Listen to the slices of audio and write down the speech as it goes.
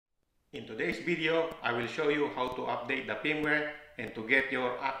In today's video, I will show you how to update the firmware and to get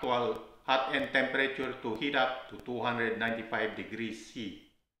your actual hot end temperature to heat up to 295 degrees C.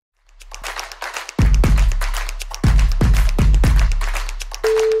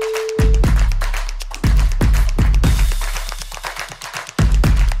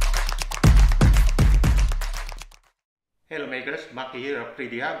 Hello makers, Maki here of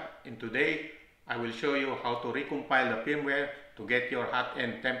 3D Hub, and today I will show you how to recompile the firmware to get your hot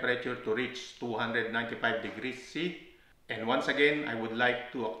end temperature to reach 295 degrees C. And once again, I would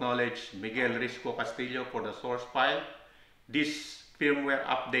like to acknowledge Miguel Risco-Castillo for the source file. This firmware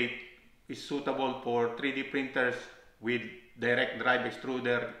update is suitable for 3D printers with direct drive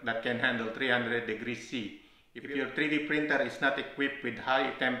extruder that can handle 300 degrees C. If your 3D printer is not equipped with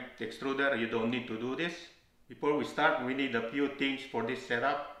high temp extruder, you don't need to do this. Before we start, we need a few things for this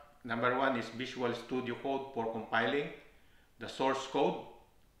setup. Number one is Visual Studio Code for compiling, the source code,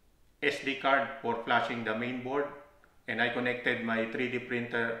 SD card for flashing the main board, and I connected my 3D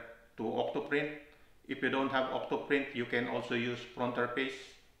printer to Octoprint. If you don't have Octoprint, you can also use Fronterface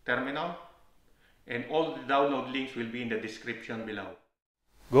Terminal, and all the download links will be in the description below.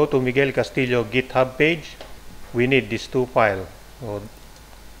 Go to Miguel Castillo GitHub page. We need these two files. So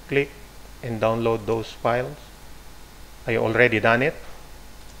click and download those files. I already done it.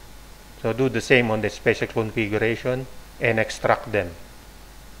 So do the same on the special configuration and extract them.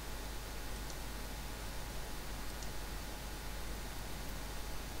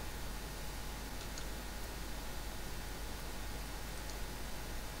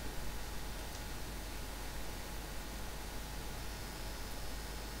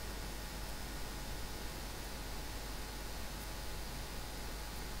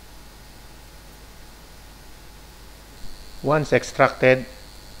 Once extracted,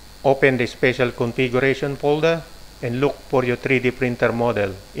 open the special configuration folder and look for your 3D printer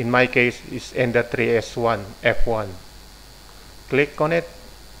model. In my case, it's Ender 3S1 F1. Click on it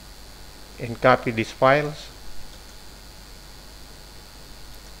and copy these files.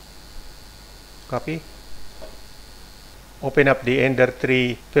 Copy. Open up the Ender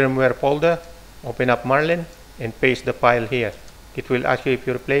 3 firmware folder. Open up Marlin and paste the file here. It will ask you if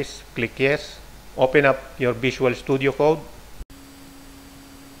you replace. Click yes. Open up your Visual Studio Code.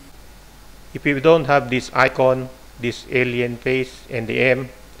 If you don't have this icon, this alien face and the M,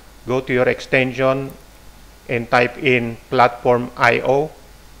 go to your extension and type in platform IO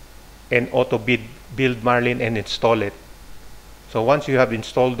and auto build Marlin and install it. So once you have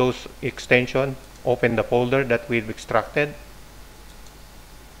installed those extensions, open the folder that we've extracted.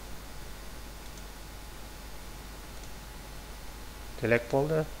 Select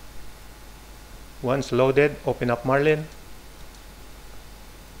folder. Once loaded, open up Marlin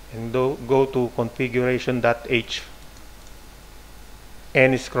and go to configuration.h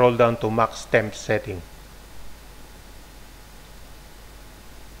and scroll down to max temp setting.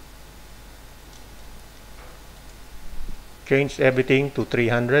 Change everything to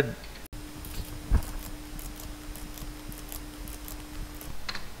 300.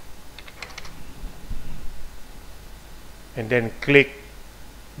 And then click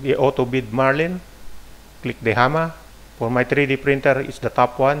the auto build Marlin. Click the hammer. For my 3D printer, it's the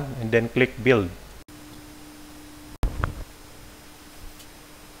top one, and then click build.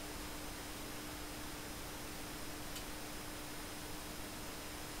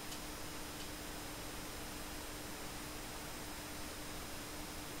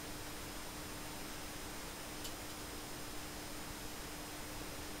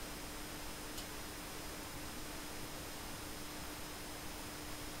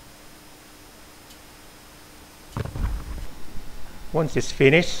 Once it's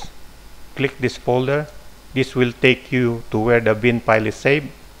finished, click this folder. This will take you to where the bin file is saved,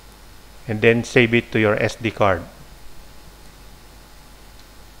 and then save it to your SD card.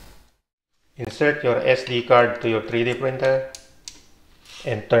 Insert your SD card to your 3D printer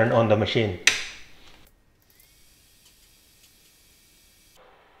and turn on the machine.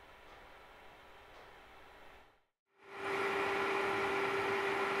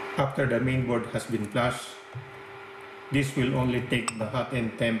 After the main board has been flashed, this will only take the hot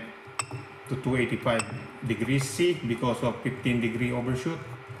end temp to 285 degrees C because of 15-degree overshoot.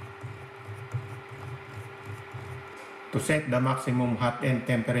 To set the maximum hot end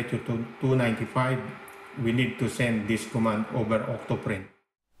temperature to 295, we need to send this command over Octoprint.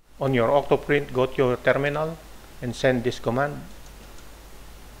 On your Octoprint, go to your terminal and send this command.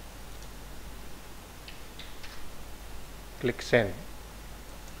 Click send.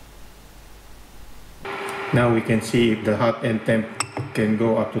 Now we can see if the hot end temp can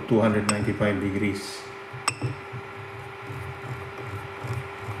go up to 295 degrees.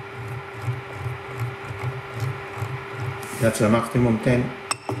 That's the maximum temp.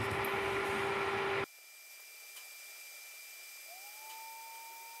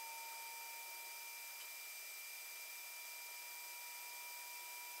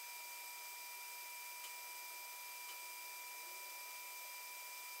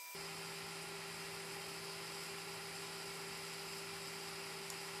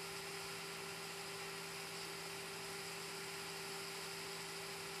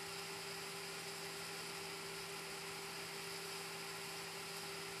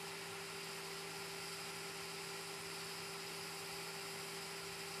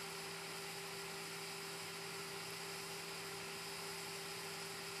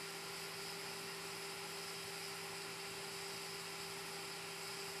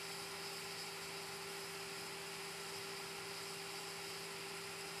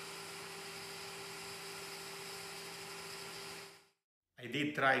 I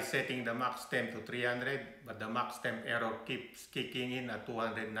did try setting the max temp to 300, but the max temp error keeps kicking in at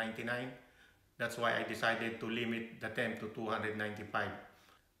 299. That's why I decided to limit the temp to 295.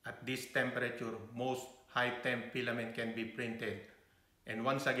 At this temperature, most high temp filament can be printed. And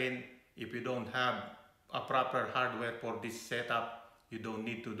once again, if you don't have a proper hardware for this setup, you don't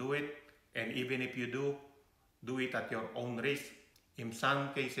need to do it. And even if you do it at your own risk. In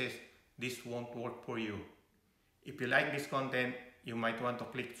some cases, this won't work for you. If you like this content, you might want to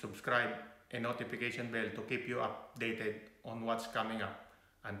click subscribe and notification bell to keep you updated on what's coming up.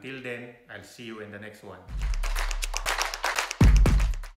 Until then, I'll see you in the next one.